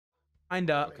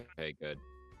Kinda. Okay, good.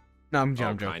 No, I'm Oh,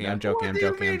 joking. kinda. I'm joking. What I'm do you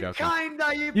joking. I'm mean, joking.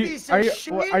 kinda, you piece of Are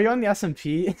shit? you on the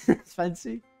S&P,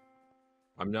 Fancy?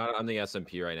 I'm not on the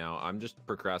S&P right now. I'm just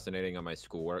procrastinating on my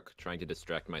schoolwork, trying to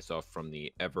distract myself from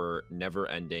the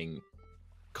never-ending,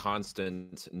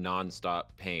 constant,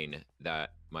 non-stop pain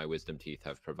that my wisdom teeth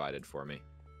have provided for me.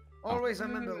 Always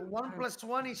remember, 1 +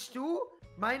 1 is 2,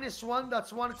 -1,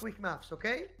 that's 1. Quick maths,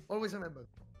 okay? Always remember.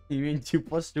 You mean 2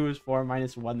 + 2 is 4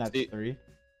 minus 1, that's See- 3?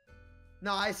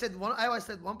 No, I said 1. I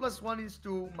said 1 + 1 is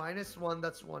 2, -1,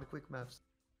 that's 1. Quick maths.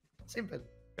 Simple.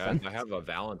 Guys, I have a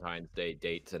Valentine's Day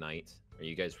date tonight. Are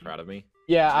you guys proud of me?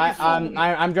 Yeah, Pretty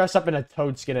I'm dressed up in a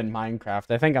toad skin in Minecraft.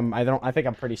 I think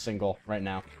I'm pretty single right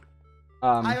now.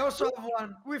 I also have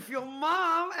one with your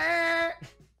mom.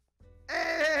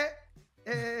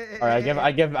 All right,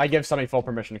 I give Sunny full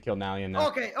permission to kill Nalian now.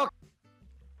 Okay, okay.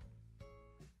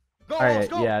 Go, All right,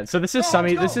 go. yeah. So this is Go,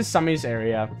 This go. is Summy's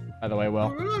area, by the way, Will.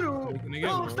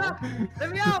 No, stop.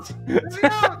 Let me out. Let me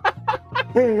out.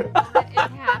 What is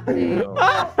happening? No.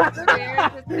 Where is this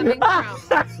coming from?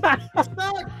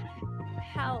 Stop.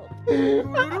 Help.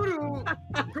 Doo-doo-doo-doo.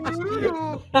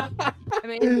 Doo-doo-doo-doo. I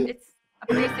mean, it's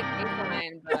a basic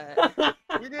baseline,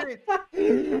 but We did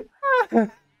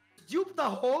it. Dupe the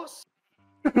horse.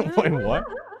 Wait, what?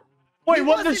 Wait,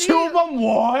 what? The wasn't two here. of them?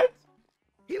 What?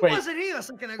 He Wait. wasn't here a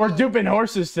second ago. We're duping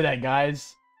horses today,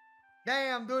 guys.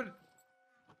 Damn, dude.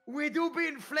 We do be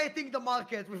inflating the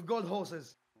market with gold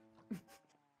horses.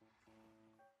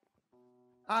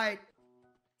 Alright.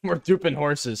 We're duping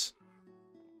horses.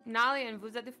 Nalian,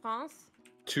 vous êtes de France?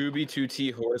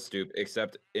 2B2T horse dupe,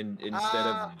 except instead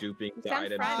of duping the sound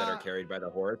items French. that are carried by the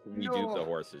horse, we dupe the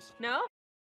horses. No?